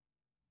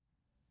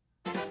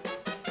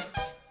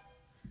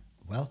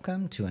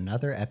Welcome to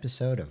another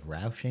episode of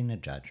Roushing a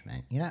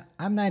Judgment.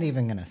 I'm not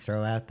even going to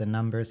throw out the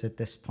numbers at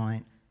this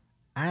point.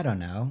 I don't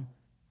know.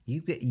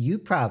 You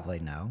probably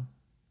know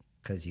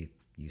because you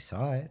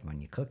saw it when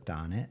you clicked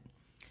on it.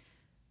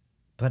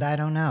 But I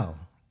don't know,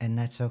 and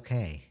that's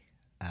okay.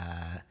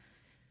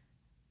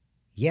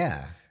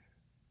 Yeah.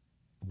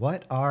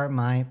 What are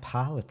my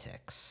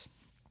politics?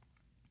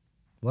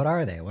 What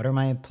are they? What are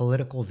my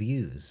political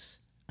views?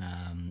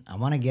 I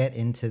want to get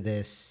into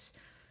this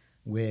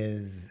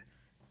with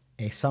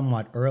a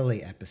somewhat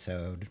early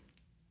episode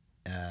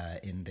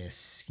in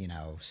this,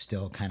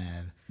 still kind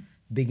of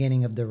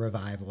beginning of the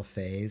revival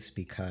phase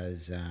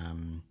because,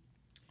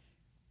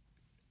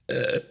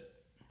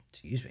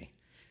 excuse me.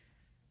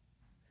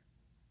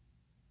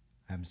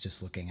 I was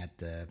just looking at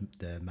the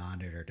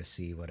monitor to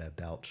see what a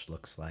belch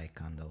looks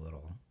like on the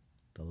little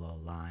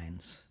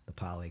lines, the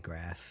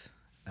polygraph.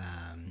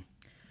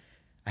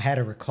 I had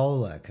a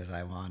Ricola because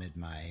I wanted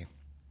my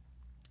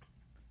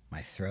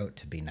throat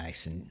to be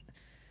nice and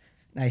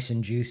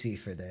juicy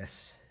for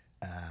this.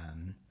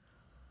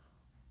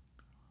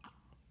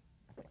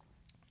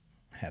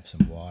 Have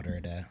some water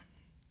to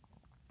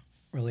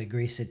really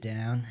grease it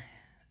down.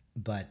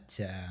 But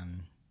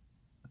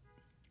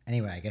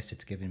anyway, I guess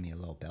it's giving me a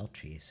little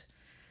belchies.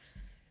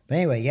 But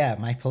anyway, yeah,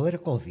 my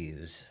political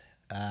views.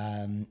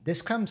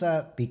 This comes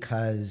up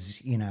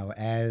because,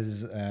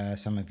 as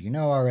some of you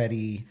know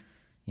already,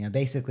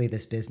 basically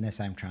this business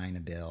I'm trying to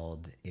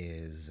build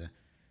is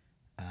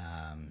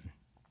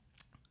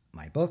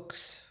my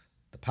books,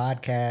 the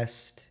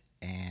podcast,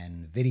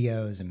 and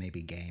videos, and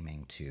maybe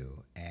gaming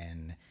too.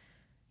 And,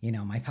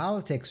 my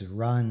politics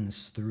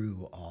runs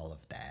through all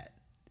of that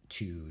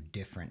to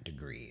different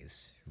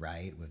degrees,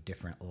 right? With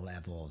different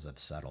levels of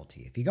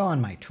subtlety. If you go on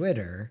my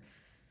Twitter,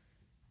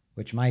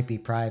 which might be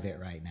private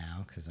right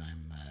now because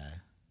I'm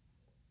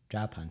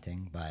job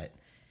hunting, but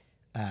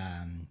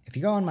if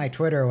you go on my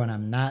Twitter when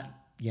I'm not,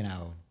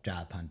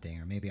 job hunting,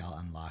 or maybe I'll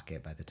unlock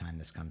it by the time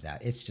this comes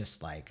out, it's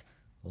just like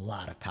a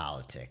lot of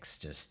politics,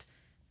 just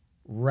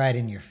right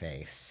in your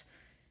face.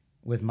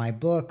 With my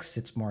books,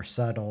 it's more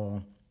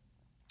subtle.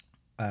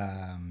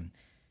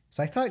 So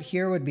I thought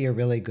here would be a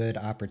really good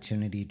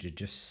opportunity to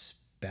just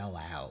spell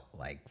out,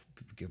 like,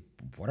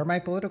 what are my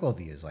political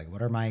views? Like,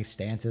 what are my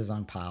stances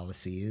on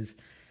policies?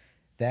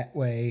 That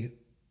way,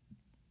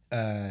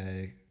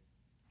 those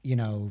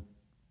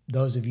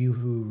of you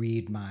who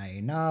read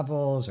my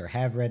novels or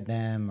have read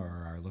them or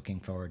are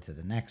looking forward to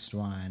the next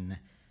one,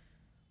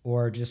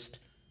 or just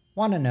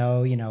want to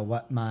know,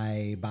 what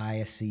my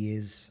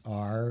biases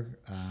are,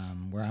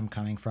 where I'm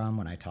coming from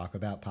when I talk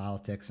about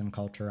politics and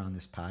culture on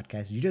this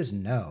podcast. You just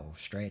know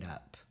straight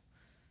up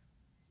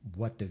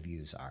what the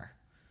views are.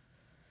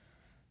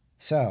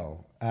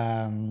 So,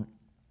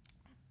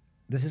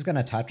 this is going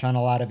to touch on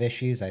a lot of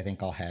issues. I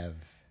think I'll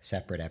have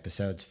separate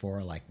episodes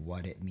for like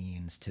what it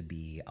means to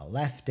be a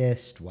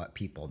leftist, what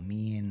people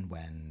mean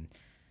when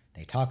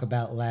they talk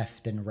about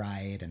left and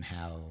right, and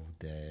how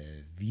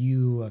the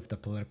view of the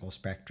political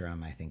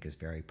spectrum, I think, is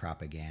very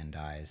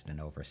propagandized and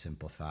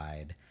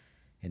oversimplified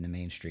in the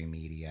mainstream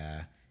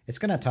media. It's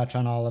going to touch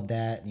on all of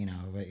that.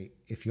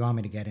 If you want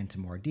me to get into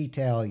more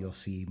detail, you'll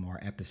see more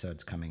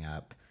episodes coming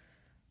up.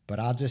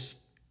 But I'll just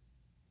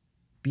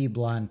be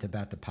blunt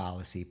about the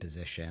policy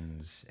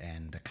positions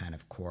and the kind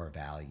of core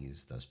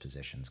values those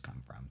positions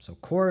come from. So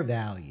core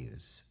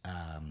values,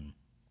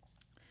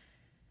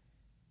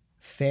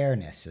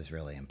 fairness is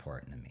really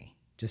important to me.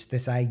 Just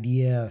this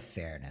idea of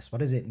fairness. What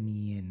does it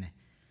mean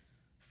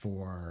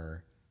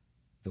for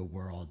the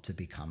world to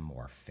become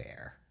more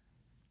fair?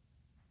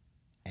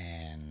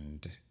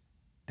 And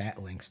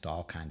that links to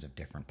all kinds of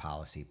different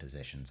policy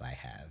positions I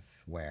have,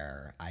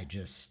 where I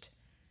just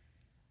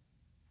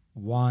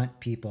want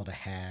people to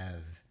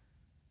have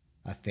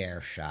a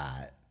fair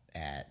shot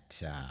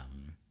at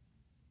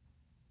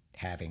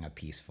having a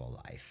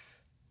peaceful life,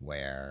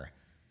 where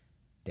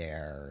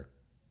they're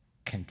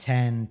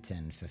content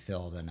and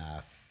fulfilled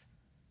enough.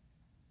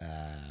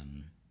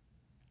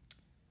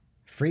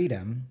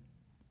 Freedom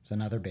is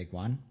another big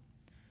one.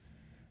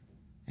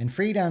 And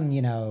freedom,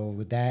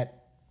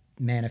 that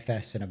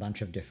manifests in a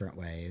bunch of different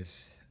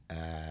ways.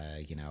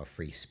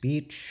 Free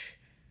speech,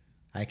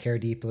 I care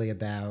deeply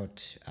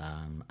about.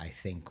 I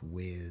think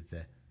with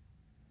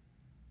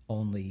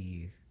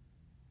only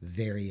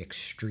very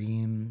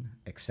extreme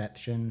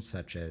exceptions,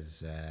 such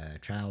as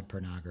child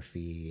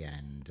pornography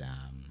and,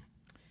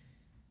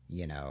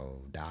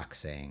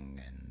 doxing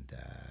and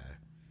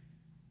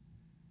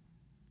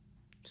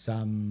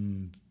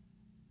some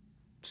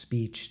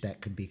speech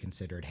that could be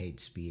considered hate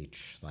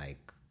speech,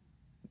 like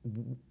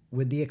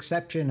with the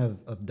exception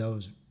of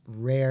those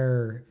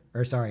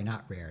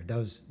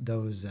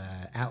those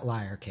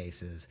outlier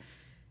cases,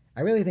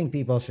 I really think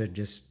people should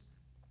just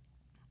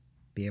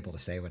be able to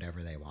say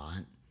whatever they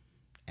want.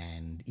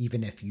 And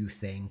even if you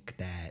think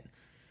that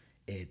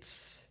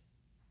it's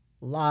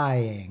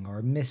lying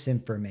or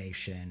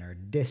misinformation or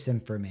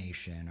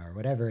disinformation or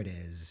whatever it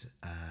is,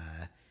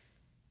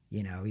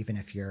 even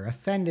if you're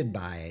offended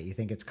by it, you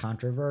think it's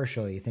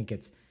controversial, you think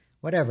it's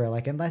whatever,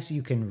 like, unless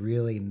you can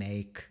really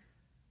make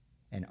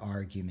an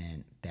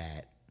argument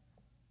that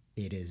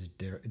it is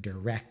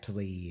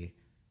directly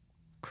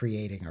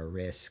creating a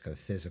risk of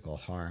physical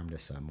harm to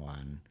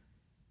someone,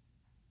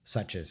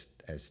 such as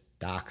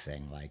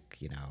doxing, like,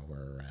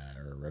 or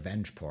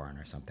revenge porn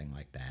or something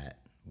like that,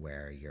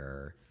 where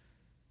you're,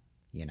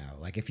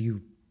 like if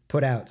you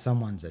put out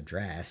someone's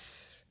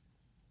address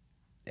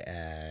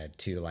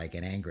to like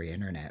an angry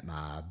internet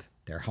mob,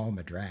 their home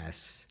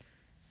address,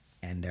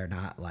 and they're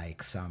not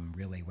like some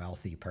really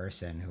wealthy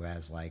person who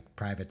has like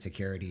private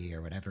security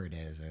or whatever it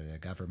is, or the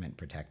government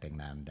protecting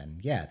them, then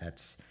yeah,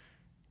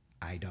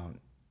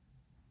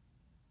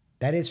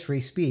 that is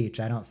free speech.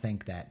 I don't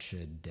think that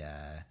should,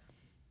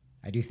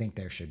 I do think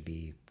there should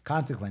be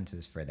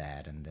consequences for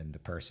that, and then the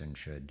person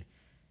should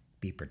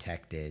be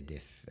protected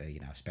if,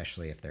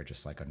 especially if they're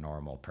just like a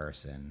normal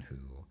person who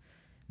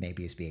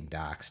maybe is being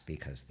doxxed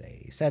because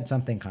they said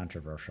something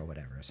controversial,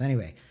 whatever. So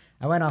anyway,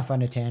 I went off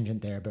on a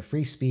tangent there, but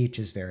free speech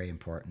is very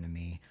important to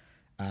me.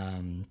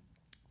 And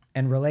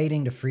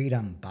relating to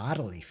freedom,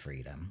 bodily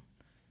freedom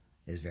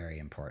is very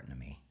important to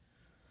me.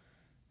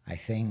 I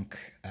think,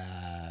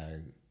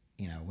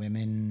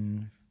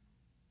 women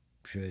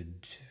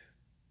should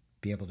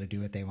be able to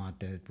do what they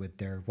want with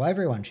their, well,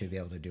 everyone should be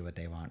able to do what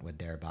they want with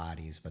their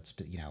bodies, but,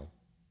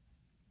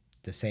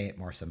 to say it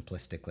more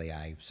simplistically,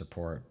 I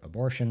support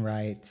abortion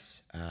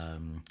rights.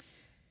 And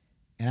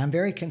I'm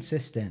very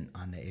consistent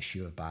on the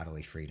issue of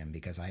bodily freedom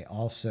because I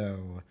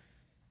also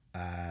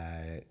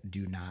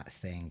do not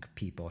think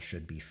people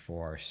should be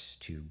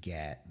forced to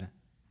get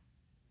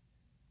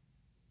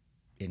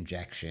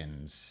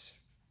injections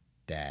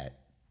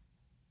that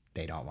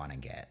they don't want to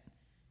get.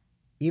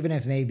 Even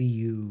if maybe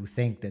you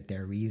think that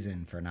their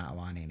reason for not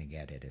wanting to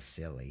get it is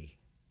silly.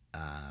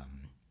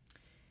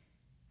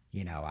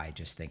 I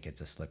just think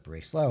it's a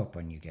slippery slope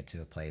when you get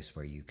to a place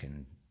where you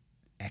can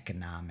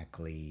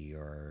economically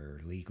or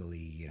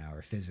legally,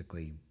 or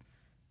physically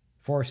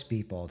force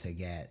people to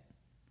get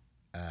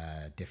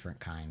different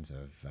kinds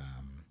of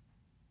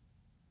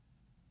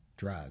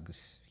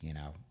drugs,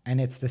 And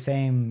it's the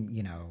same,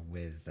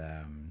 with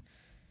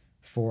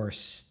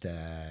forced,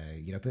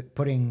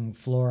 putting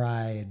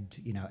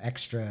fluoride,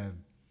 extra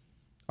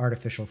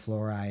artificial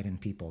fluoride in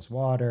people's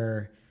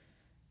water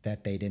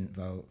that they didn't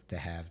vote to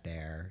have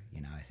there.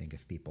 I think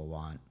if people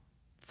want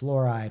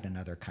fluoride and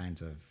other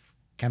kinds of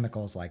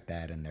chemicals like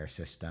that in their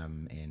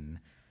system in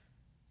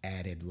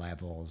added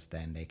levels,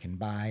 then they can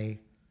buy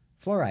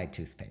fluoride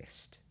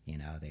toothpaste.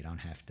 They don't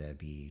have to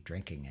be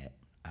drinking it.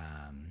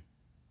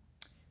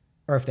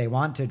 Or if they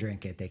want to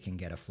drink it, they can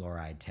get a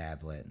fluoride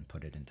tablet and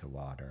put it into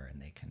water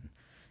and they can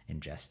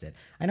ingest it.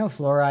 I know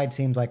fluoride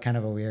seems like kind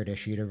of a weird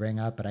issue to bring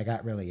up, but I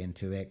got really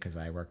into it because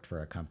I worked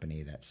for a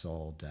company that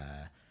sold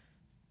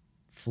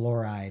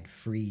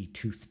fluoride-free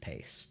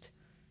toothpaste,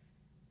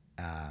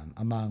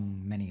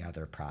 among many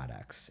other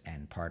products.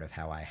 And part of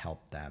how I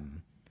helped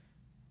them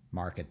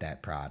market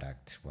that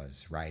product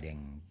was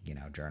writing,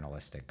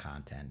 journalistic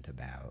content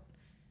about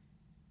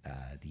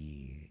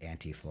the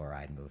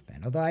anti-fluoride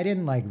movement. Although I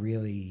didn't I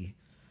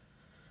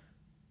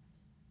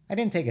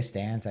didn't take a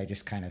stance. I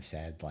just kind of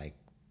said, like,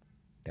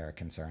 there are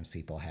concerns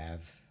people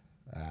have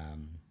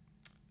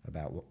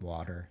about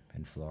water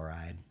and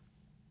fluoride.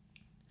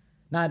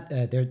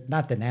 They're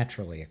not the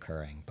naturally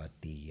occurring, but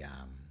the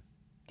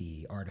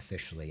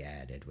artificially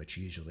added, which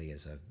usually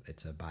it's a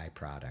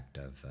byproduct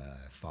of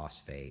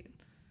phosphate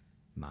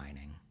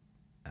mining,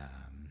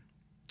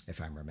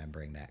 if I'm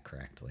remembering that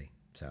correctly.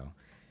 So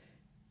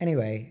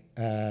anyway,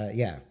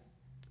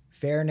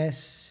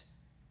 fairness,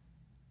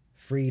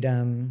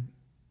 freedom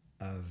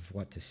of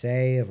what to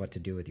say, of what to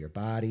do with your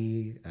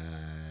body.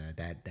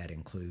 That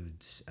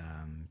includes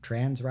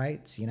trans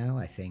rights.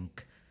 I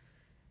think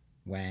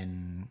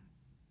when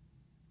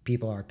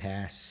people are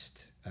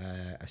past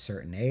a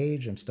certain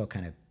age, I'm still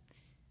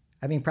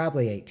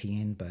probably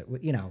 18, but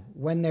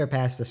when they're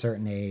past a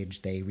certain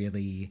age, they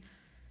really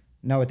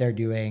know what they're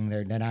doing.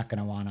 They're not going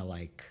to want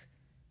to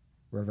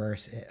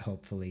reverse it.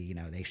 Hopefully,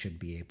 they should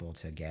be able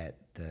to get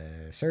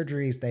the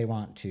surgeries they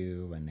want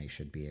to, and they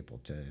should be able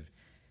to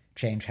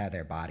change how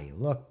their body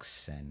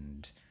looks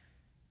and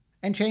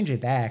change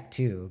it back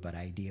too. But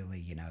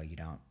ideally,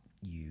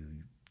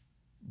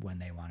 when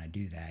they want to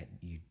do that,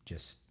 you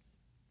just,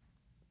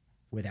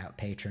 without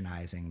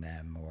patronizing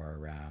them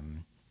or,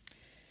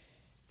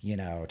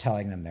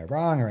 telling them they're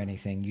wrong or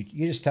anything,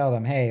 you just tell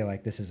them, hey,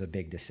 this is a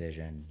big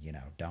decision,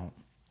 don't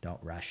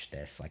rush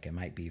this. It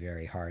might be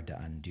very hard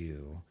to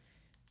undo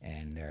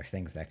and there are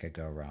things that could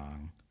go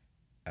wrong.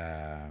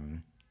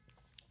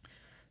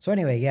 So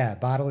anyway, yeah,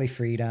 bodily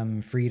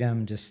freedom,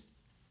 just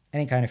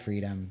any kind of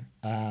freedom.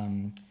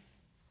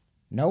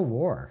 No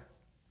war.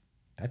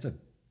 That's a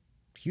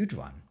huge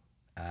one.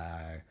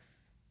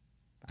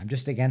 I'm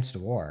just against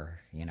war.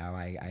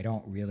 I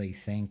don't really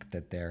think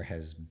that there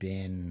has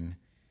been,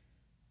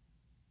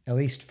 at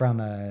least from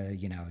a,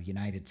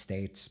 United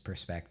States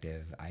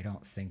perspective, I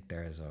don't think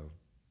there is a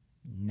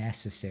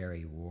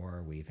necessary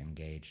war we've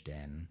engaged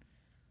in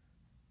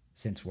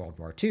since World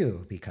War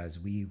II, because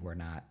we were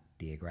not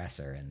the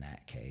aggressor in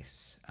that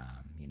case.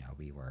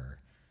 We were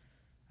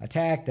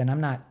attacked, and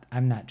I'm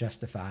not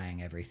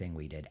justifying everything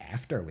we did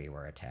after we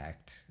were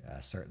attacked.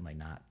 Certainly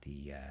not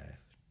the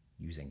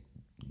using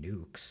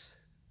nukes,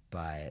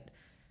 but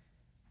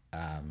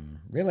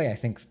really, I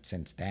think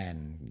since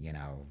then,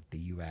 the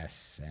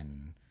U.S.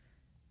 and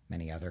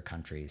many other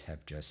countries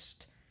have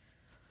just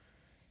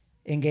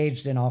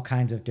engaged in all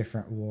kinds of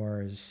different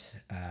wars,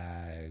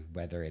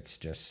 whether it's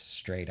just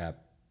straight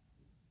up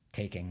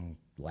taking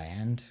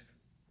land,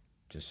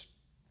 just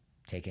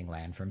taking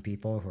land from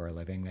people who are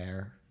living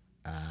there,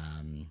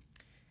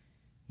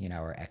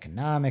 or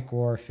economic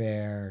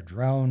warfare,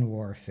 drone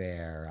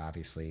warfare,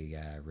 obviously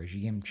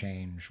regime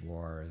change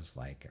wars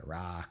like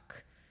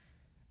Iraq.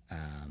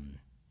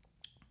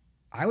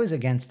 I was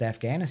against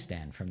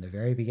Afghanistan from the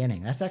very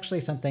beginning. That's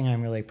actually something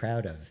I'm really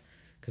proud of.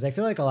 Because I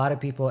feel like a lot of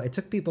people, it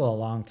took people a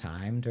long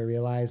time to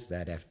realize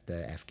that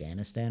the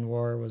Afghanistan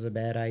war was a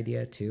bad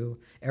idea too.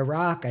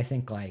 Iraq, I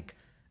think like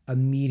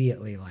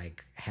immediately,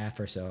 like half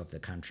or so of the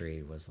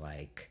country was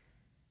like,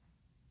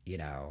 you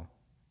know,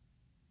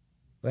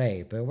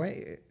 wait,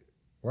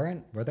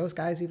 were those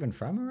guys even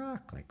from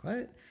Iraq? Like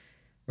what?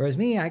 Whereas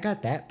me, I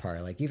got that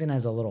part, like even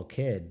as a little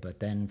kid. But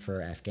then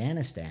for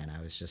Afghanistan,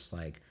 I was just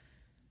like,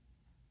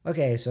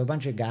 okay, so a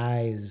bunch of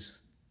guys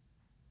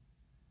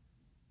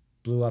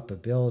blew up a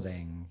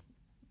building,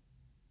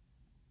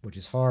 which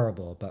is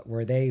horrible, but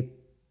were they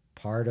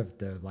part of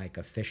the like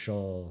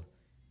official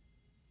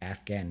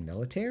Afghan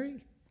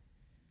military?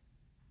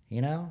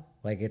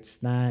 Like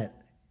it's not.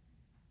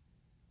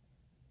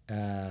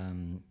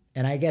 And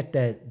I get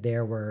that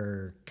there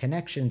were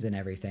connections and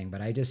everything,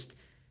 but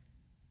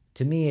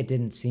to me, it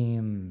didn't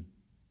seem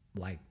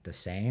like the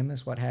same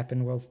as what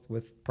happened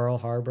with Pearl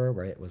Harbor,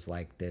 where it was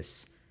like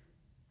this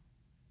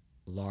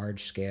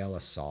large scale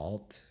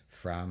assault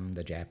from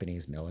the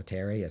Japanese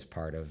military as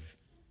part of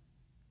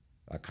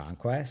a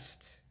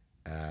conquest.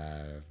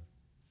 To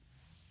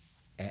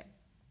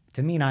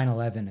me,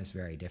 9/11 is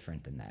very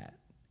different than that.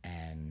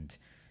 And,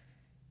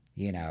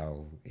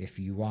 if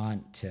you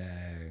want to,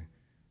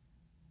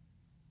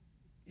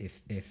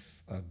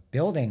 if a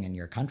building in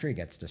your country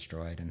gets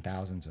destroyed and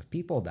thousands of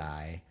people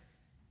die,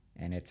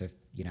 and it's a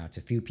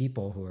few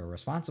people who are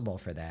responsible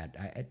for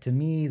that, to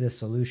me, the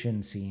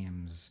solution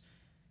seems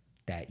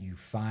that you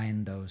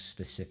find those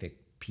specific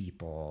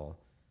people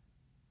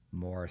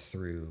more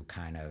through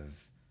kind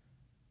of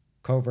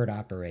covert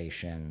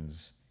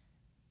operations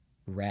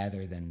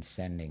rather than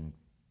sending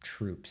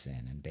troops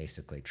in and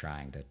basically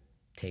trying to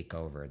take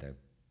over the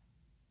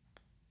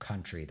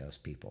country those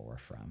people were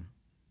from.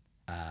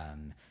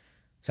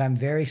 So I'm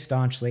very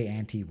staunchly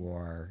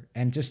anti-war,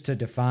 and just to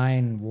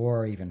define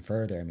war even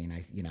further, I mean,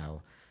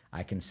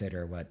 I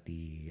consider what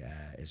the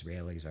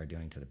Israelis are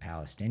doing to the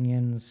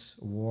Palestinians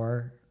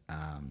war,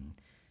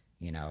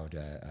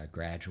 a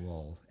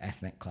gradual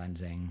ethnic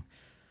cleansing.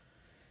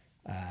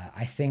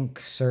 I think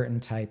certain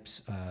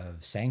types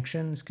of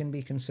sanctions can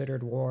be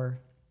considered war.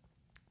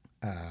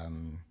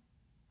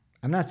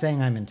 I'm not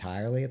saying I'm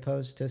entirely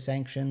opposed to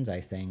sanctions. I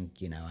think,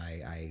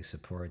 I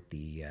support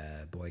the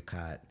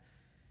boycott,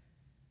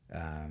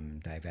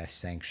 divest,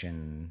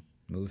 sanction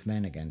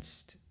movement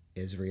against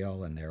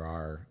Israel, and there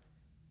are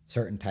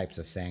certain types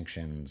of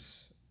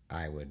sanctions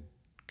I would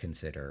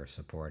consider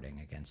supporting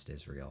against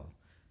Israel.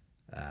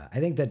 I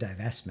think the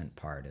divestment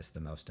part is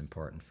the most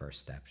important first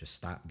step. Just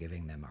stop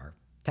giving them our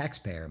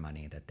taxpayer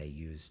money that they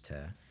use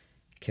to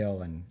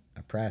kill and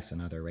oppress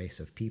another race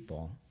of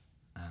people.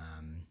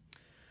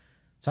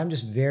 So I'm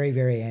just very,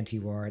 very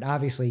anti-war. And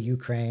obviously,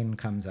 Ukraine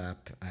comes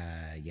up.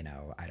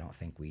 I don't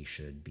think we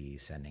should be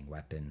sending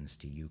weapons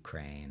to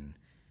Ukraine.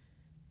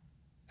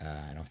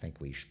 I don't think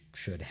we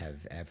should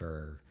have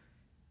ever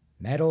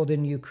meddled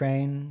in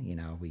Ukraine.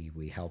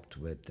 We helped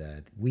with,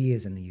 we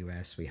as in the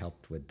U.S., we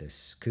helped with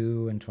this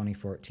coup in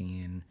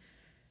 2014.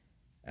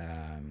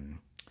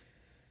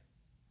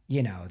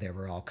 There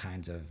were all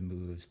kinds of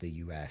moves the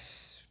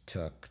U.S.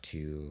 took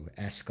to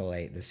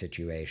escalate the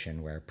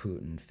situation where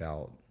Putin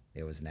felt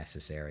it was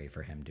necessary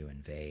for him to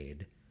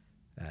invade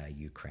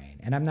Ukraine.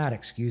 And I'm not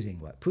excusing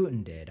what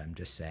Putin did. I'm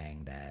just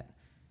saying that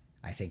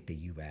I think the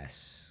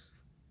U.S.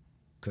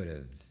 could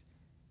have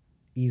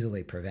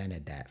easily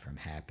prevented that from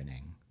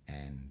happening.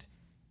 And,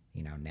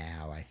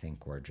 now I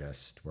think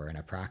we're in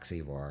a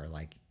proxy war.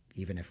 Like,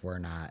 even if we're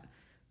not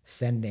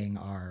sending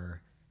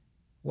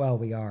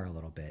we are a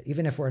little bit.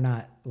 Even if we're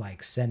not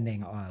like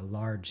sending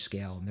large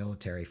scale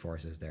military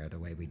forces there the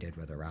way we did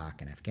with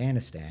Iraq and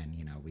Afghanistan,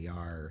 we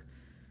are.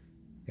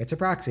 It's a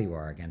proxy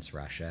war against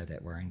Russia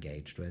that we're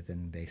engaged with,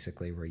 and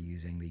basically we're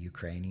using the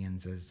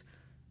Ukrainians as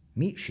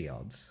meat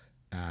shields.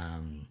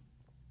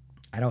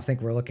 I don't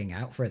think we're looking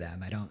out for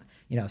them.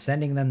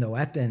 Sending them the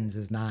weapons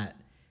is not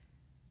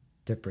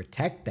to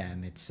protect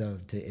them. It's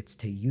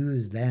to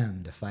use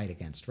them to fight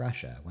against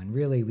Russia. When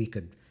really we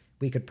could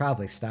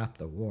probably stop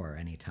the war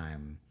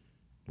anytime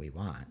we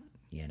want.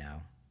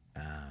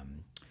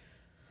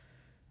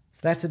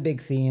 So that's a big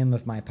theme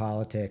of my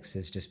politics,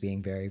 is just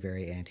being very,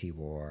 very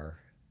anti-war.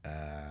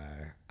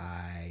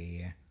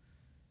 I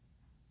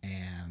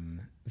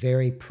am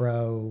very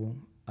pro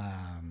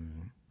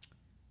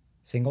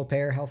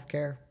single-payer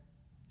healthcare.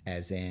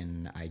 as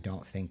in, I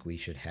don't think we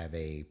should have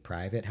a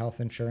private health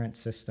insurance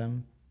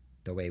system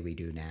the way we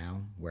do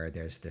now, where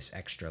there's this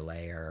extra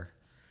layer,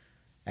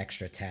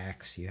 extra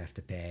tax you have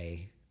to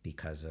pay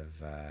because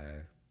of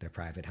the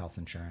private health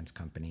insurance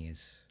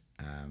companies.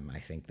 I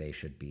think they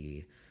should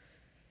be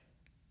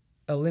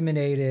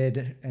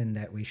eliminated, and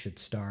that we should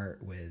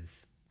start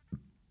with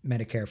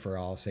Medicare for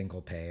all,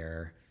 single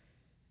payer,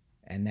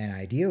 and then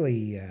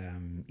ideally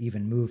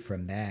even move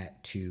from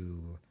that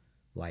to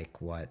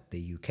like what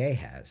the UK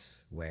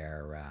has,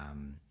 where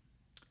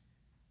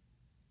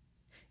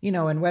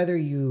and whether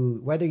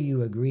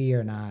you agree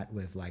or not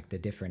with like the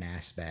different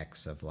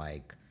aspects of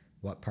like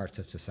what parts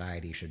of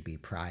society should be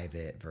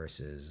private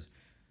versus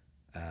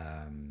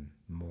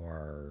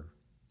more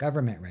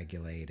government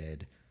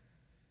regulated,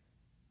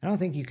 I don't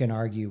think you can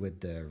argue with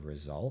the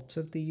results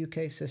of the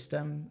UK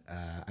system.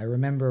 I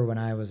remember when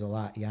I was a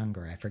lot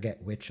younger, I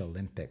forget which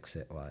Olympics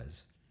it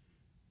was,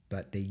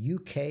 but the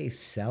UK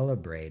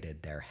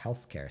celebrated their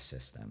healthcare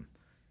system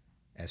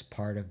as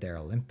part of their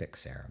Olympic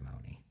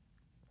ceremony.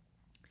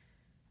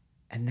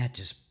 And that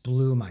just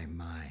blew my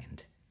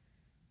mind.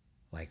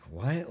 Like,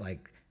 what?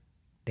 Like,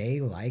 they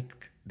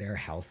like their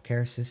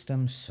healthcare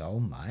system so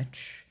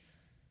much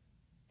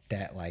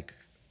that, like,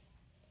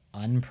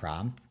 well,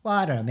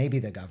 I don't know, maybe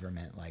the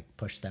government, like,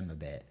 pushed them a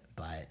bit,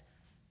 but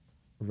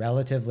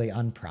relatively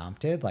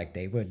unprompted, like,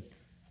 they would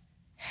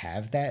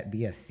have that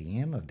be a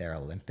theme of their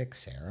Olympic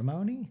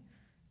ceremony?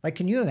 Like,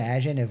 can you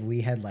imagine if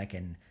we had,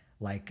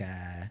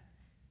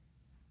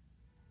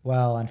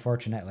 well,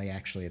 unfortunately,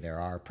 actually, there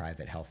are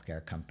private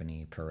healthcare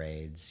company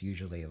parades.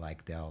 Usually,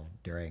 like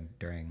during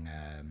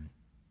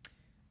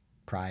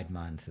Pride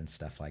Month and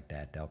stuff like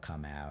that, they'll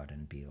come out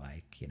and be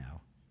like,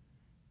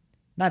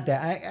 not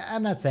that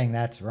I'm not saying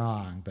that's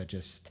wrong, but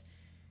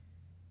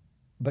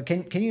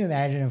can you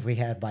imagine if we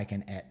had like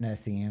an Aetna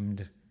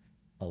themed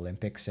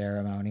Olympic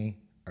ceremony,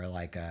 or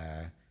like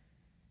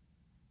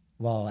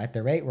well, at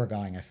the rate we're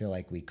going, I feel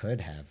like we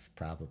could have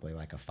probably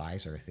like a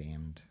Pfizer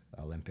themed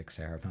Olympic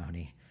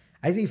ceremony.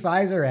 I see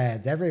Pfizer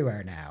ads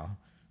everywhere now,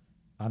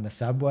 on the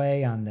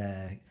subway,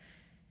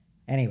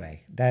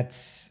 anyway,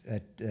 that's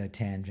a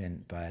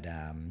tangent, but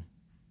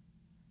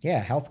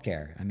yeah,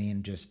 healthcare. I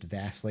mean, just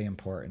vastly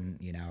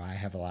important. I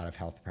have a lot of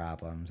health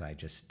problems. I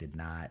just did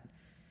not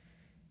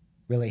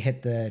really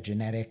hit the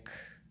genetic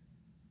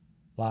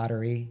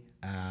lottery.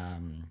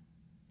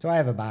 So I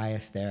have a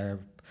bias there.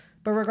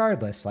 But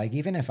regardless, like,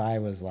 even if I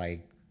was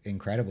like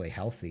incredibly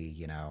healthy,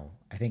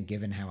 I think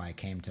given how I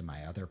came to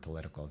my other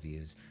political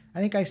views, I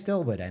think I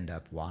still would end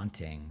up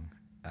wanting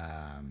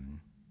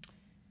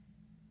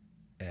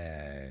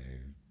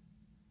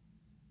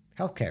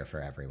healthcare for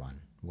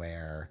everyone,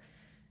 where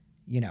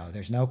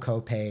there's no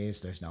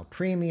copays, there's no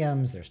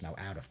premiums, there's no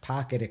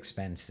out-of-pocket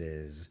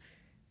expenses.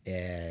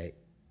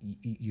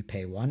 You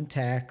pay one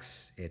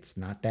tax, it's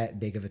not that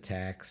big of a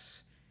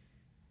tax,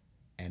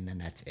 and then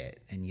that's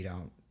it. And you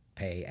don't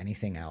pay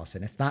anything else,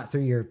 and it's not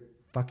through your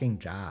fucking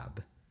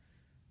job.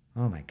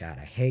 Oh my God,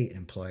 I hate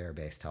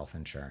employer-based health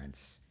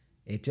insurance.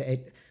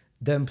 The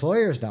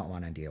employers don't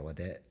want to deal with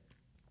it,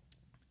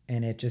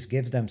 and it just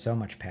gives them so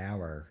much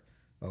power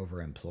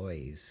over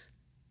employees.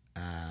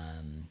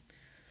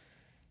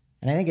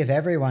 And I think if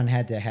everyone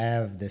had to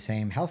have the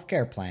same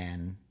healthcare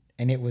plan,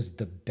 and it was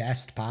the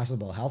best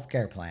possible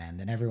healthcare plan,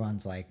 then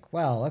everyone's like,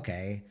 well,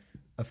 okay,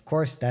 of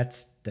course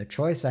that's the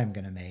choice I'm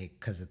going to make,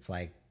 because it's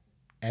like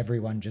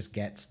everyone just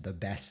gets the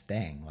best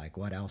thing. Like,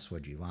 what else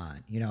would you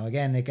want?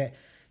 Again,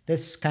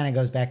 this kind of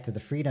goes back to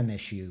the freedom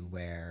issue,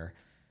 where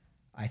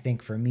I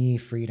think for me,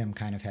 freedom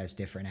kind of has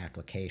different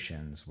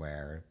applications,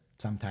 where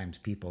sometimes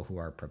people who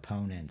are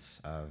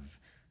proponents of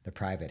the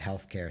private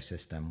healthcare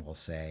system will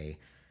say,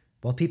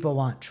 well, people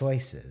want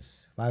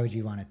choices. Why would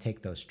you want to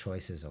take those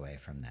choices away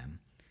from them?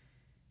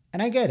 And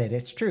I get it.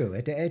 It's true.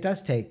 It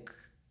does take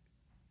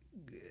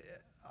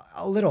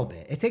a little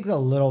bit. It takes a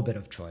little bit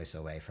of choice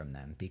away from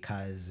them,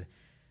 because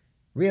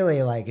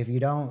really, like, if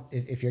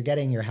you're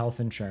getting your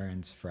health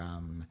insurance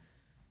from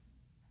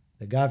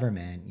the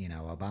government,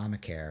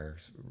 Obamacare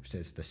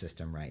is the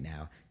system right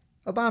now.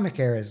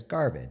 Obamacare is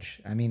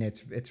garbage. I mean,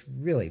 it's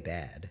really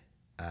bad.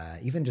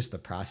 Even just the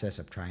process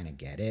of trying to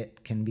get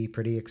it can be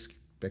pretty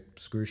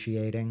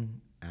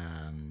excruciating.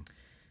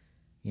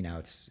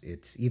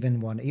 It's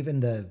even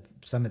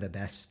some of the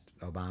best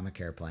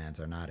Obamacare plans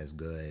are not as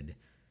good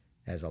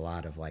as a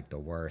lot of like the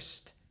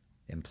worst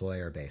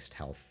employer-based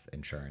health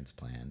insurance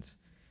plans.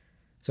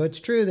 So it's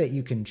true that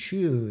you can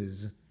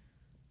choose,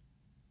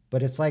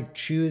 but it's like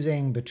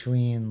choosing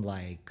between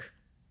like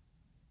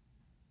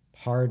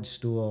hard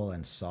stool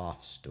and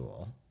soft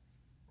stool,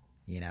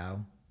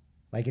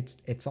 Like,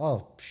 it's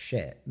all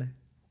shit.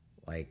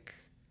 Like,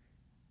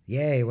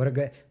 yay, what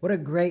a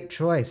great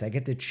choice. I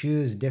get to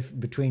choose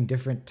between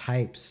different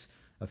types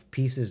of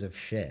pieces of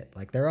shit.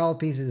 Like, they're all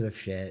pieces of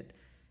shit.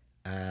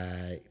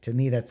 To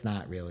me, that's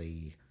not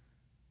really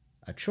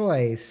a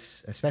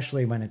choice,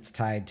 especially when it's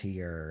tied to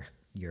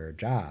your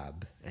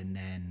job. And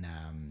then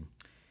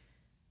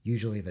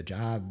usually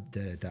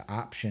the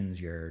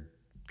options your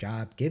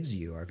job gives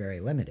you are very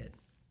limited.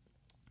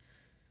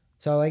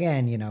 So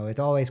again, it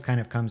always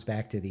kind of comes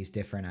back to these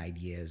different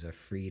ideas of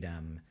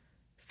freedom,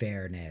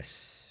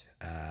 fairness,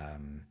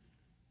 and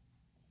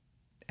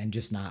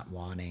just not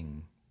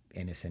wanting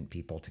innocent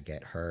people to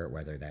get hurt,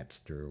 whether that's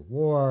through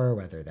war,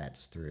 whether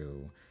that's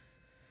through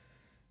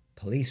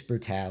police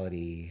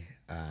brutality.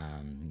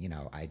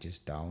 I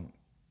just don't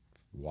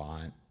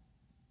want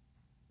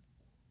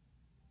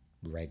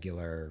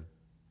regular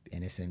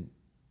innocent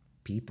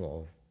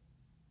people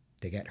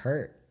to get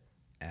hurt.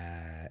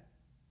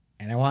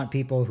 And I want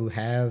people who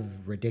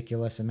have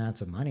ridiculous amounts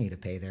of money to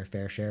pay their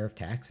fair share of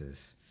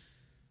taxes.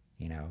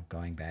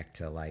 Going back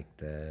to like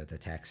the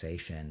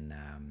taxation,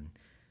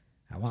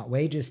 I want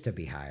wages to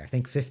be higher. I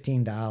think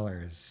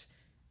 $15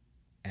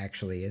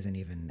 actually isn't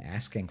even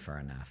asking for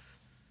enough.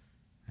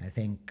 I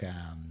think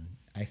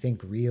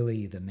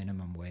really the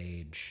minimum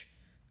wage,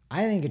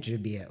 I think it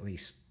should be at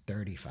least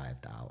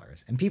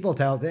 $35. And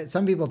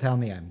some people tell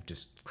me I'm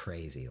just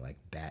crazy, like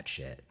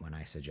batshit, when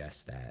I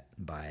suggest that.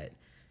 But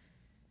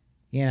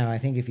I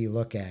think if you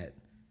look at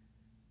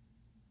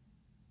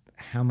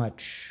how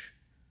much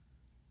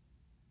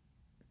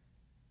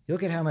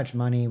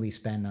money we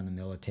spend on the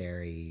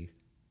military,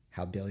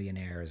 how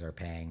billionaires are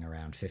paying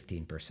around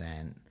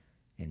 15%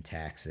 in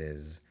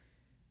taxes,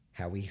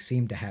 how we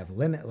seem to have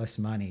limitless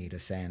money to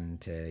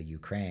send to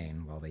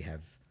Ukraine while we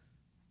have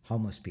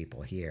homeless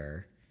people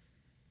here.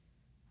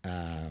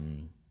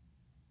 And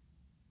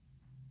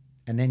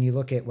then you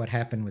look at what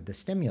happened with the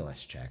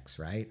stimulus checks,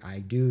 right? I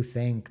do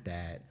think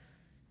that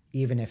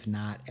even if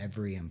not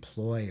every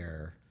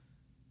employer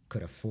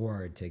could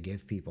afford to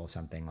give people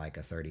something like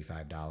a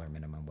 $35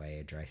 minimum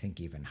wage, or I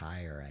think even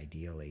higher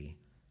ideally,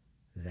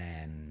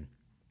 then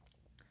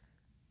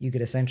you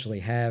could essentially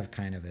have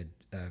kind of a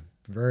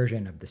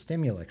version of the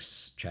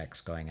stimulus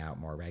checks going out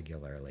more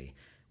regularly,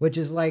 which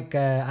is like,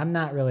 I'm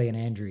not really an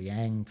Andrew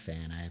Yang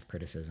fan. I have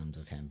criticisms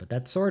of him, but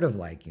that's sort of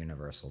like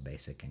universal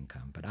basic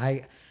income. But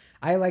I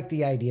like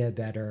the idea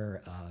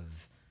better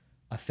of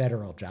a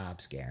federal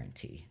jobs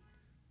guarantee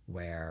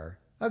where,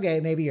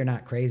 okay, maybe you're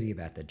not crazy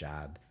about the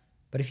job,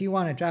 but if you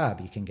want a job,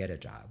 you can get a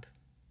job.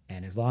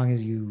 And as long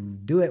as you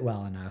do it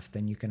well enough,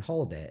 then you can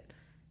hold it.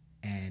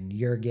 And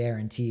you're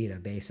guaranteed a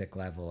basic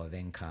level of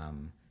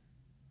income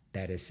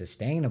that is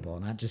sustainable,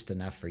 not just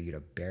enough for you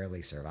to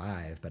barely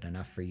survive, but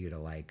enough for you to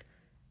like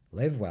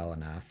live well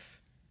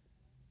enough.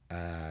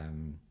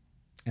 And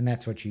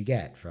that's what you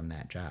get from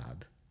that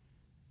job,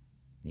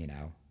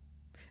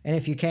 And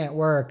if you can't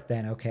work,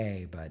 then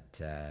okay, but,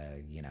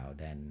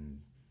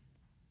 then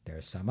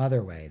there's some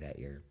other way that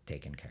you're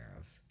taken care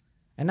of.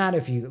 And not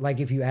if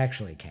you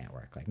actually can't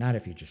work, like not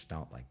if you just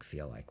don't like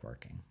feel like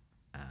working.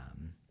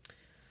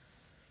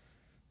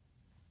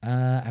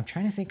 I'm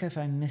trying to think if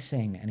I'm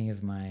missing any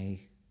of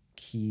my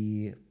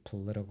key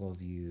political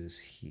views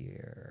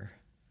here.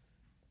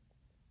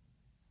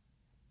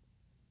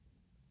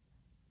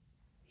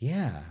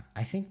 Yeah,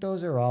 I think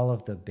those are all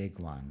of the big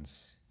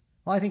ones.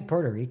 Well, I think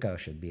Puerto Rico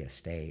should be a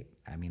state.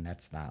 I mean,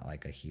 that's not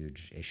like a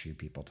huge issue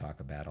people talk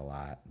about a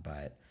lot,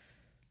 but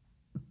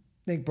I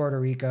think Puerto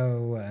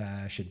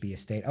Rico should be a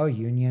state. Oh,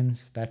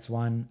 unions, that's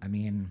one. I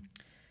mean,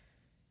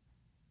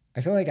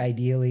 I feel like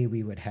ideally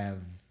we would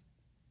have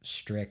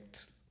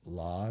strict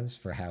laws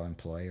for how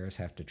employers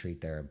have to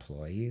treat their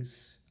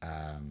employees.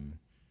 And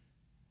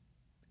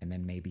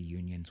then maybe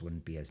unions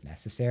wouldn't be as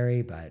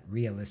necessary, but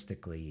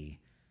realistically,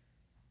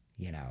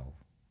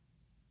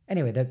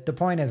 Anyway, the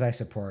point is I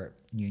support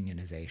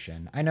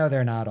unionization. I know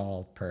they're not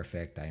all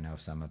perfect. I know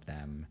some of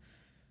them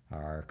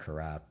are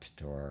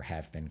corrupt or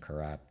have been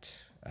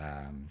corrupt.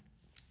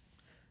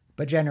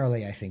 But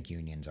generally, I think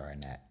unions are a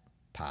net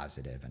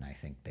positive, and I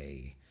think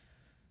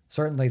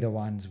certainly the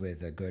ones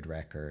with a good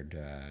record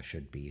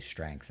should be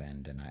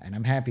strengthened. And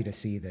I'm happy to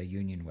see the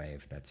union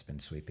wave that's been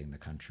sweeping the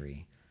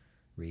country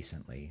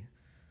recently.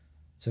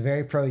 So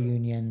very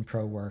pro-union,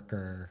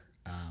 pro-worker,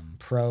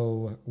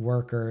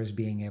 pro-workers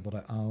being able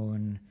to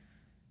own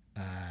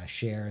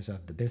shares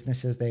of the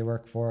businesses they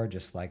work for,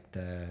 just like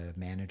the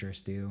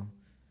managers do.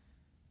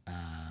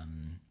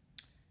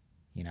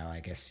 I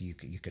guess you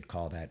could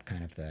call that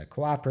kind of the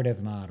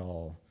cooperative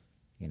model.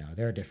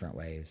 There are different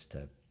ways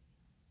to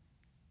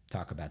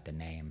talk about the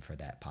name for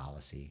that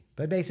policy,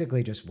 but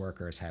basically just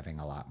workers having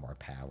a lot more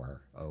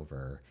power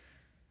over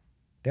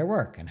their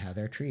work and how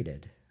they're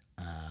treated.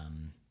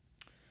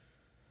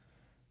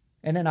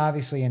 And then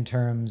obviously in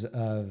terms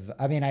of,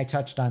 I mean, I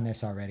touched on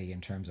this already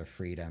in terms of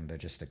freedom, but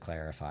just to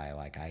clarify,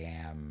 like I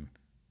am,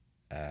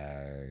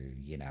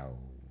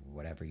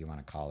 whatever you want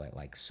to call it,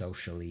 like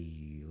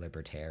socially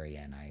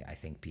libertarian. I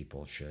think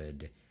people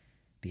should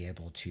be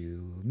able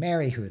to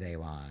marry who they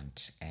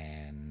want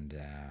and,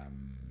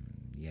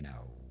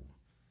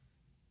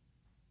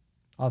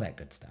 all that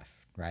good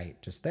stuff,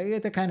 right? Just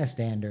the kind of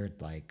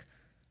standard, like,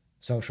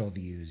 social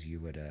views you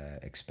would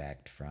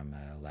expect from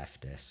a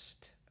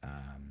leftist.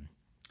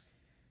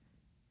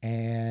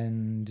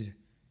 And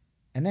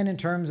then in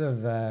terms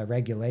of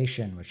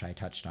regulation, which I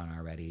touched on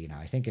already,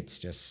 I think it's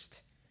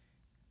just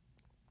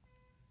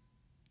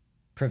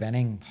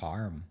preventing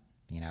harm.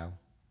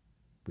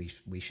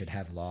 We should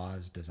have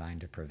laws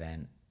designed to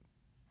prevent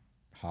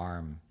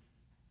harm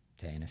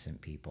to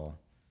innocent people.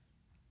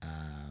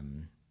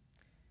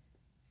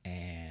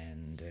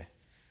 And,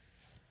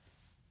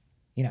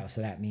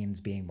 so that means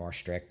being more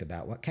strict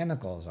about what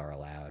chemicals are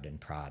allowed in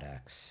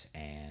products.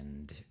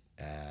 And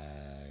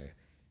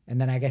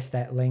then I guess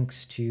that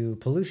links to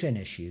pollution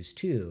issues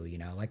too,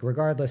 like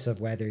regardless of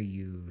whether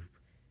you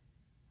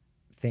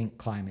think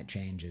climate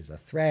change is a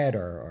threat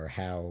or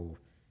how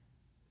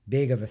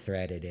big of a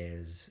threat it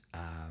is,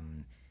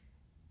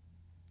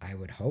 I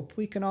would hope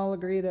we can all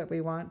agree that we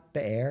want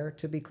the air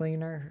to be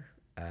cleaner.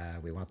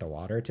 We want the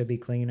water to be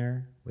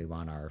cleaner. We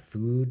want our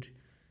food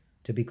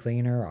to be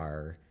cleaner,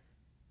 our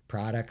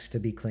products to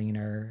be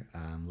cleaner,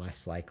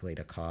 less likely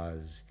to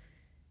cause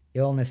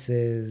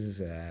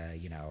illnesses,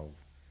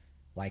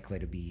 likely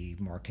to be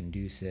more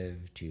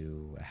conducive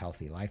to a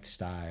healthy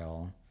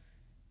lifestyle.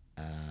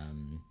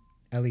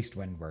 At least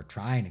when we're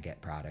trying to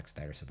get products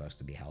that are supposed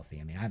to be healthy.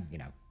 I mean,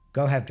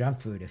 go have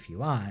junk food if you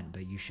want,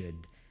 but you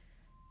shouldn't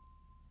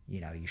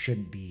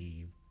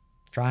be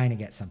trying to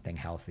get something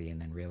healthy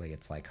and then really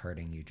it's like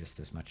hurting you just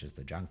as much as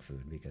the junk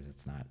food because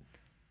it's not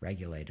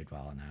regulated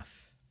well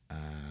enough.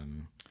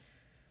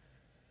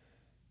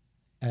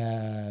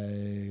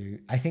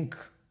 I think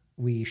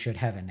we should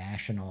have a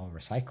national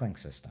recycling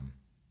system.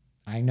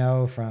 I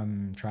know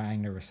from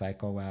trying to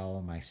recycle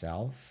well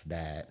myself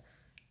that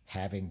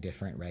having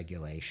different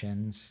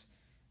regulations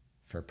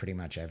for pretty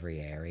much every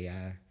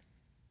area,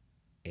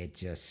 it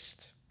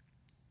just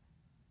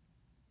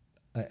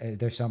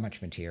there's so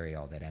much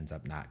material that ends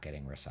up not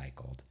getting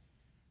recycled,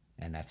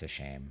 and that's a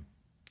shame.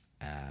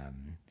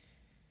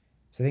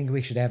 So I think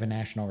we should have a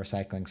national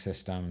recycling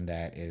system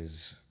that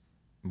is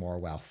more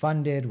well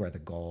funded, where the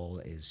goal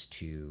is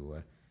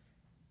to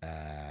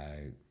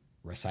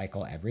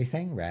recycle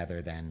everything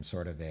rather than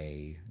sort of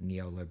a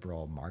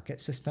neoliberal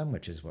market system,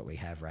 which is what we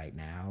have right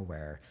now,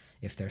 where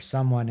if there's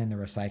someone in the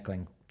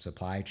recycling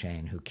supply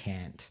chain who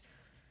can't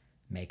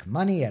make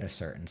money at a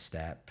certain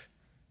step,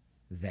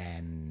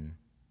 then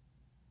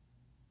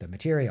the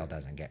material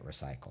doesn't get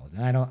recycled.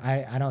 And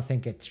I don't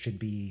think it should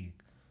be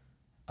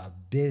a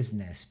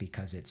business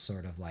because it's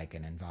sort of like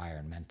an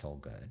environmental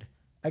good.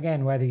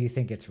 Again, whether you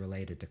think it's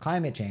related to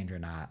climate change or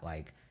not,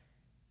 like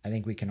I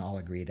think we can all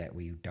agree that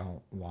we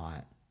don't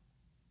want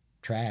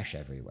trash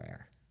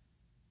everywhere.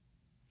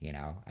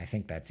 I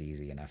think that's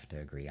easy enough to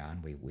agree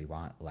on. We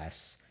want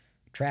less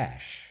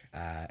trash.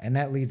 And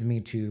that leads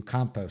me to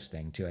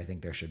composting too. I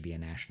think there should be a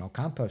national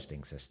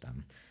composting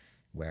system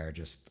where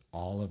just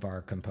all of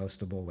our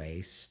compostable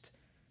waste,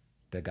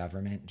 the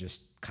government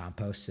just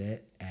composts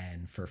it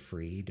and for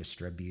free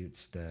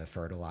distributes the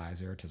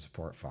fertilizer to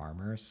support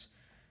farmers.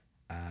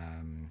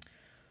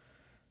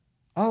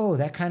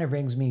 That kind of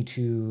brings me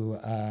to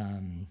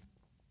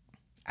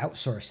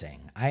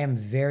outsourcing. I am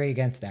very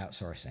against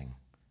outsourcing.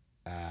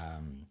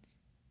 I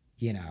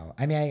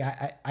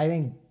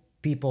think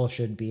people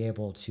should be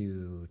able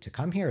to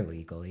come here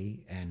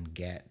legally and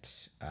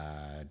get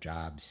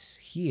jobs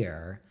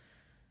here.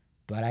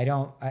 But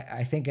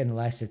I think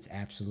unless it's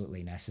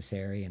absolutely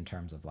necessary in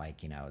terms of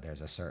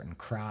there's a certain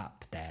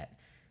crop that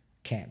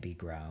can't be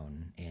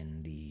grown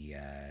in the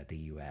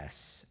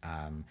U.S.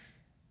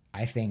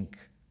 I think,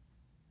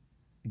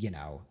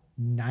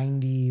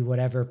 90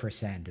 whatever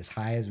percent, as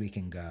high as we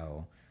can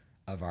go,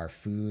 of our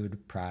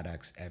food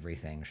products,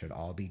 everything should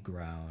all be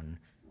grown,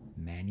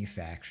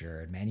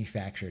 manufactured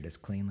as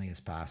cleanly as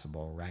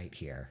possible right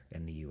here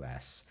in the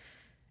U.S.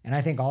 And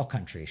I think all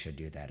countries should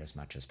do that as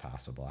much as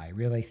possible. I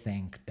really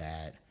think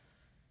that,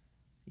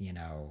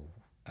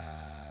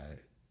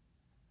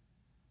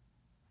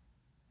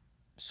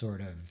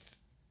 sort of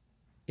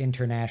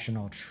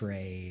international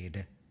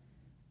trade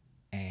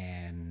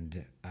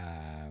and,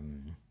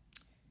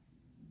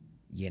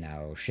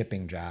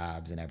 shipping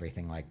jobs and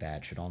everything like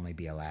that should only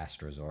be a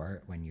last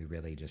resort when you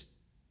really just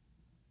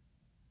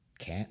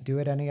can't do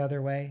it any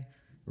other way,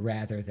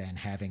 rather than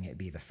having it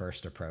be the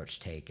first approach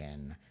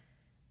taken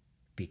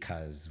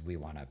because we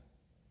want to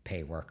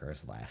pay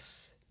workers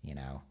less. I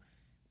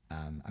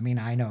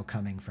know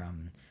coming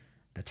from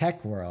the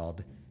tech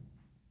world,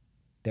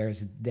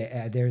 there's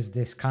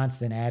this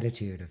constant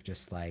attitude of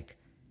just like,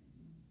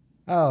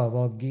 oh,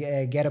 well,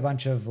 get a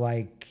bunch of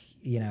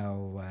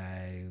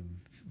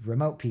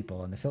remote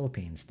people in the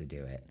Philippines to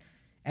do it.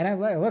 And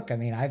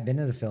I've been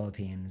to the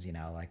Philippines,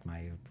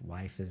 my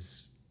wife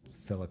is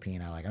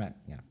Filipino. I'm not,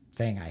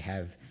 saying I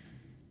have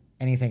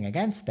anything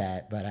against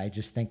that, but I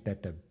just think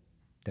that the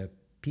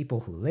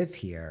people who live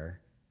here,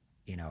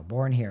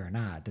 born here or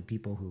not, the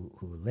people who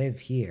live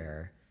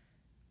here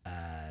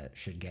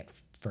should get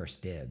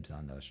first dibs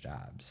on those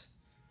jobs.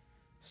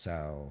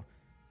 So,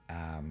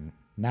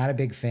 not a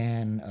big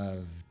fan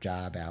of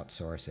job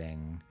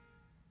outsourcing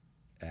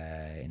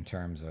in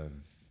terms of,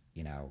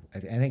 I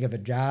think if a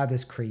job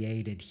is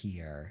created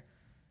here,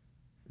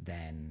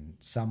 then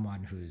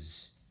someone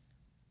who's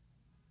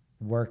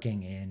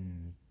working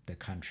in the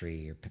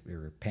country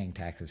or paying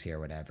taxes here,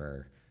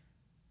 whatever,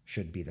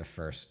 should be the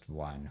first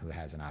one who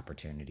has an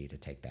opportunity to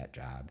take that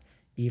job,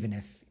 even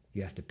if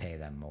you have to pay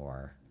them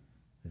more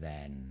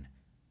than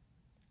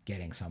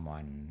getting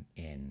someone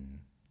in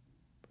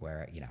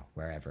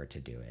wherever to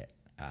do it.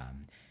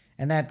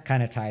 And that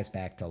kind of ties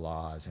back to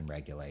laws and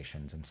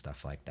regulations and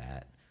stuff like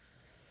that.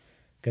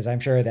 Because I'm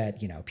sure that,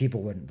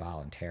 people wouldn't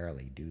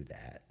voluntarily do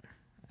that.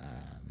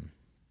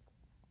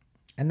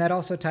 And that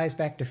also ties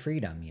back to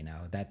freedom,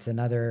 that's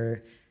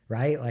another,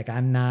 right? Like,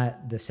 I'm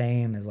not the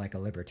same as like a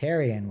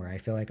libertarian, where I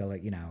feel like a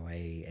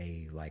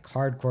like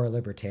hardcore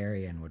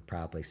libertarian would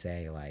probably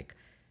say like,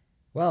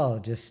 well,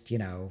 just,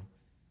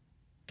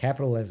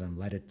 capitalism,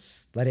 let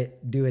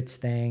it do its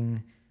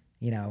thing,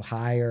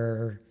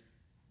 hire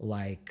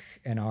like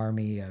an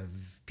army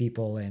of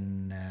people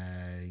in,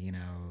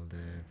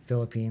 the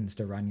Philippines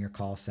to run your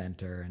call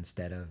center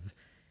instead of,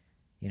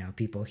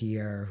 people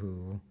here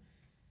who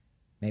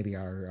maybe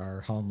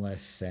are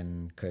homeless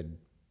and could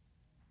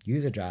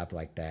use a job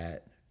like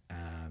that.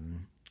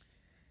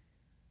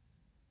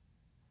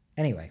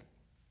 Anyway,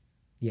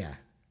 yeah,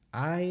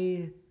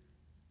 I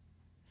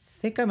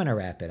think I'm going to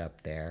wrap it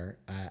up there.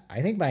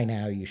 I think by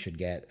now you should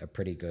get a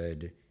pretty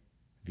good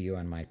view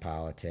on my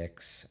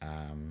politics.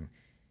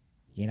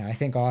 I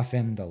think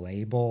often the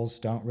labels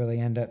don't really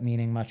end up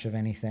meaning much of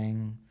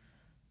anything,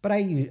 but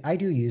I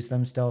do use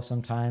them still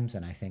sometimes,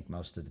 and I think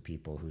most of the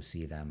people who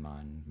see them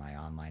on my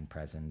online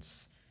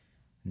presence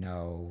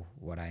know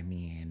what I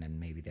mean, and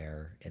maybe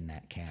they're in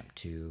that camp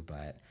too.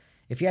 But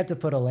if you had to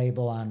put a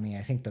label on me,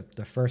 I think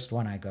the first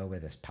one I go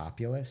with is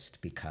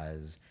populist,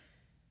 because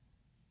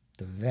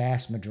the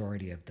vast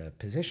majority of the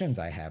positions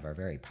I have are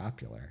very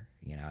popular.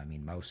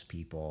 Most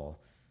people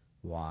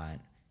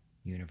want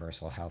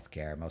universal health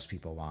care. Most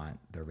people want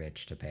the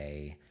rich to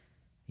pay,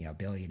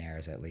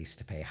 billionaires at least,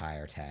 to pay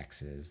higher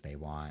taxes. They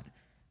want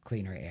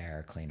cleaner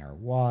air, cleaner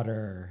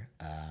water,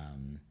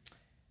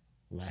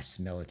 less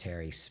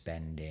military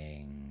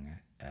spending,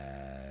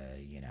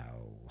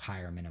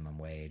 higher minimum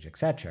wage,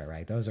 etc.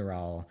 Right? Those are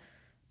all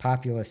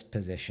populist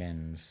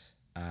positions.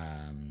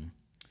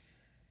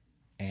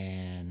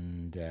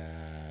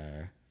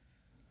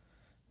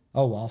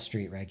 Wall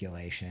Street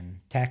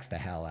regulation. Tax the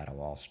hell out of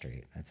Wall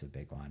Street. That's a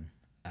big one.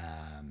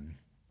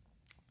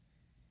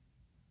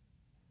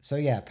 So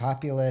yeah,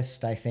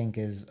 populist, I think,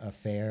 is a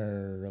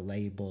fair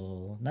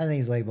label. None of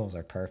these labels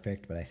are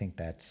perfect, but I think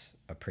that's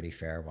a pretty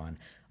fair one.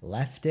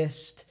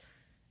 Leftist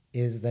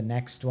is the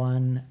next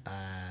one.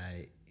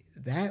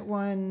 That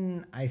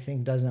one I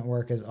think doesn't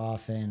work as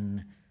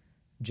often,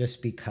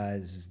 just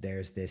because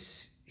there's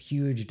this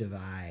huge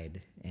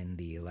divide in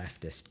the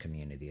leftist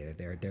community.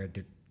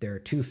 There are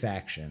two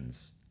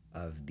factions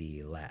of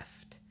the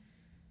left.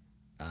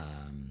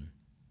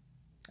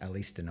 At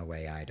least in a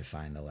way I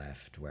define the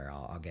left, where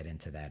I'll get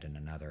into that in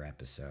another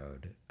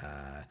episode.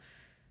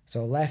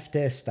 So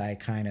leftist, I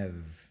kind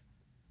of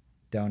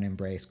don't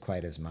embrace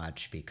quite as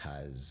much,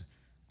 because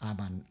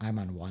I'm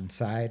on one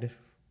side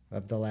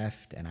of the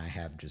left, and I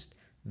have just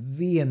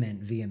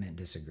vehement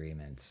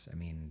disagreements. I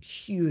mean,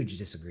 huge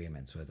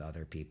disagreements with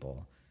other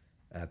people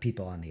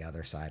on the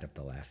other side of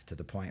the left, to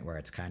the point where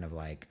it's kind of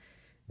like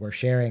we're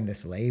sharing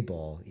this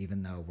label,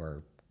 even though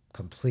we're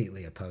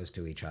completely opposed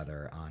to each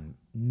other on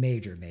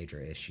major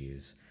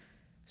issues.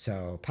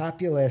 So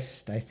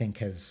populist, I think,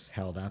 has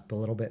held up a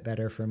little bit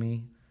better for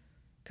me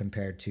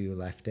compared to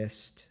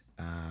leftist.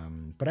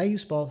 But I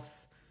use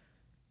both,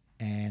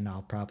 and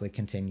I'll probably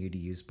continue to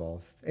use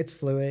both. It's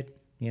fluid,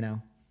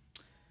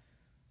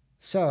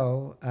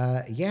 So,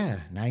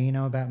 now you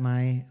know about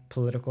my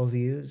political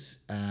views.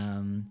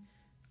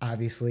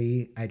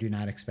 Obviously, I do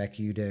not expect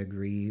you to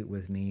agree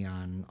with me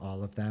on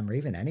all of them, or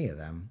even any of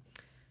them.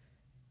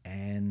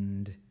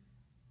 And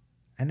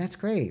that's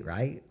great,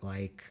 right?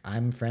 Like,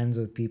 I'm friends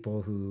with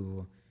people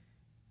who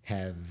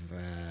have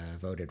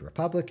voted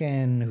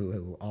Republican,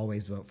 who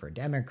always vote for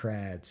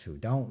Democrats, who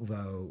don't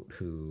vote,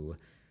 who,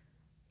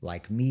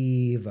 like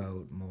me,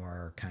 vote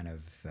more kind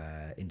of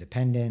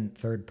independent,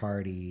 third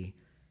party,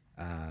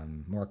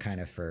 more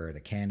kind of for the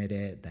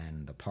candidate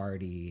than the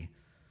party.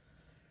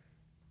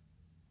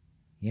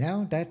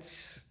 I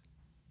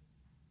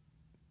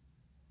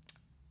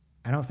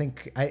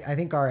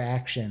think our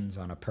actions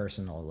on a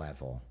personal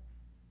level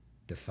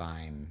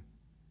define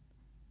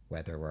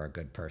whether we're a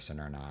good person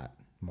or not,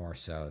 more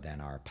so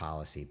than our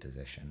policy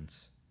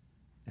positions.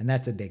 And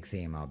that's a big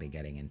theme I'll be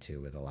getting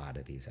into with a lot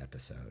of these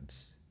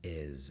episodes,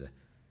 is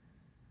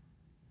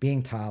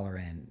being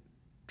tolerant,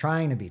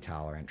 trying to be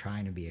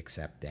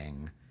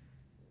accepting,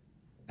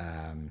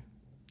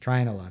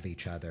 trying to love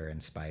each other in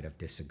spite of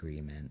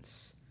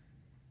disagreements.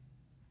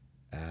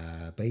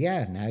 But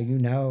yeah, now you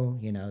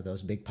know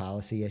those big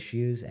policy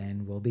issues,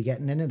 and we'll be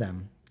getting into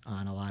them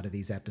on a lot of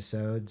these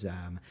episodes.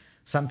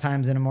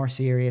 Sometimes in a more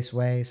serious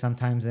way,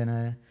 sometimes in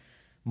a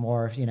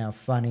more,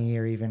 funny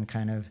or even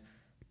kind of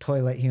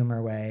toilet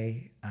humor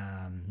way.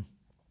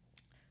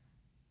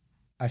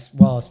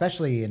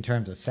 Especially in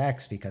terms of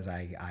sex, because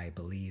I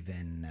believe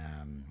in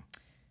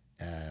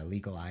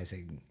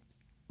legalizing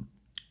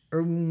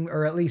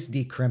or at least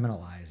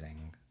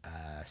decriminalizing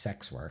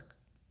sex work.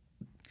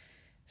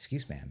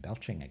 Excuse me, I'm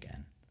belching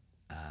again.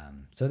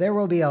 So there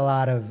will be a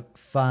lot of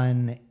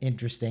fun,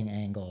 interesting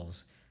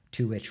angles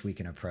to which we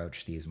can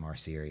approach these more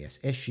serious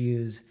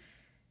issues.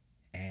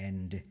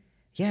 And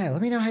Yeah,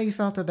 let me know how you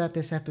felt about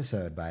this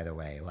episode, by the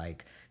way.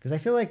 Like, because I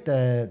feel like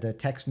the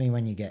text me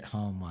when you get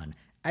home one,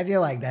 I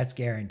feel like that's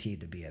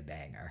guaranteed to be a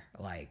banger.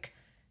 Like,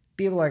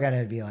 people are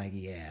gonna be like,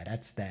 yeah,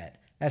 that's that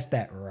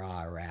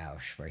raw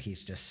Roush where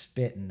he's just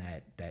spitting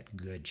that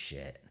good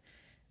shit.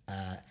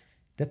 Uh,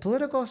 the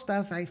political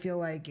stuff, I feel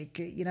like it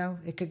could,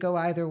 it could go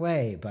either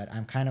way, but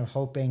I'm kind of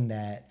hoping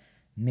that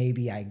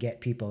maybe I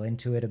get people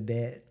into it a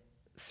bit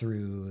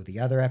through the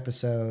other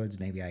episodes.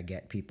 Maybe I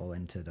get people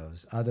into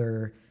those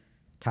other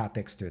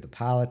topics through the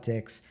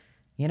politics.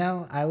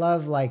 I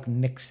love like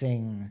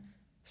mixing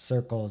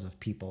circles of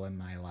people in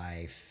my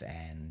life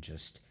and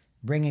just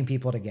bringing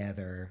people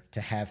together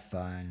to have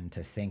fun,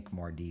 to think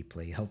more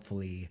deeply,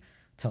 hopefully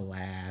to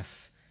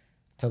laugh,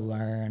 to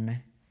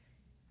learn.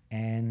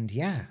 And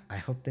yeah, I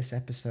hope this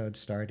episode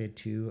started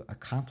to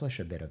accomplish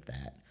a bit of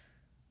that.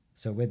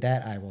 So, with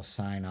that, I will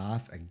sign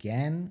off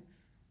again.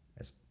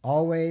 As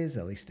always,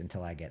 at least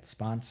until I get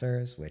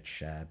sponsors,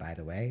 which, by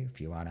the way, if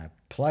you want to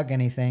plug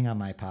anything on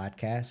my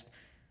podcast,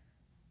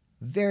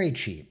 very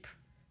cheap.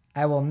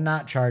 I will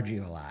not charge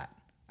you a lot.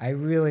 I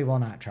really will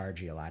not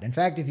charge you a lot. In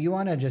fact, if you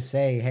want to just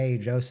say, hey,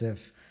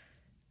 Joseph,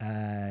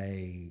 uh,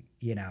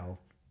 you know,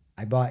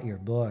 I bought your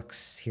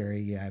books here.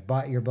 I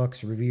bought your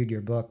books, reviewed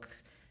your book.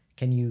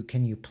 Can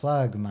you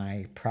plug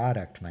my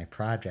product, my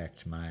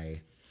project,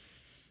 my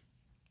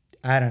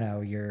I don't know,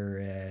 your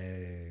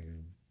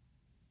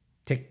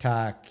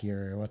TikTok,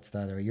 your what's the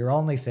other, your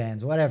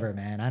OnlyFans, whatever,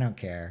 man. I don't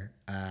care.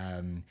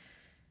 Can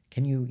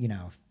you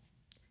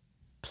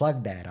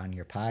plug that on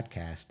your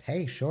podcast?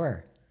 Hey,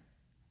 sure,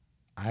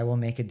 I will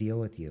make a deal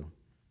with you.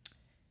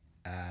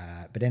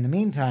 But in the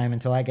meantime,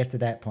 until I get to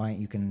that point,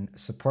 you can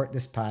support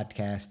this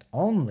podcast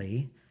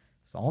only.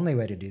 It's the only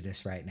way to do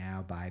this right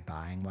now by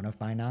buying one of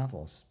my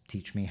novels,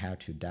 Teach Me How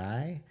to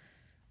Die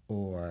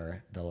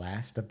or The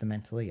Last of the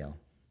Mentally Ill.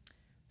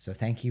 So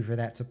thank you for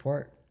that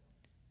support.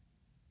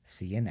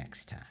 See you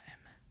next time.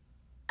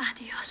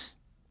 Adios.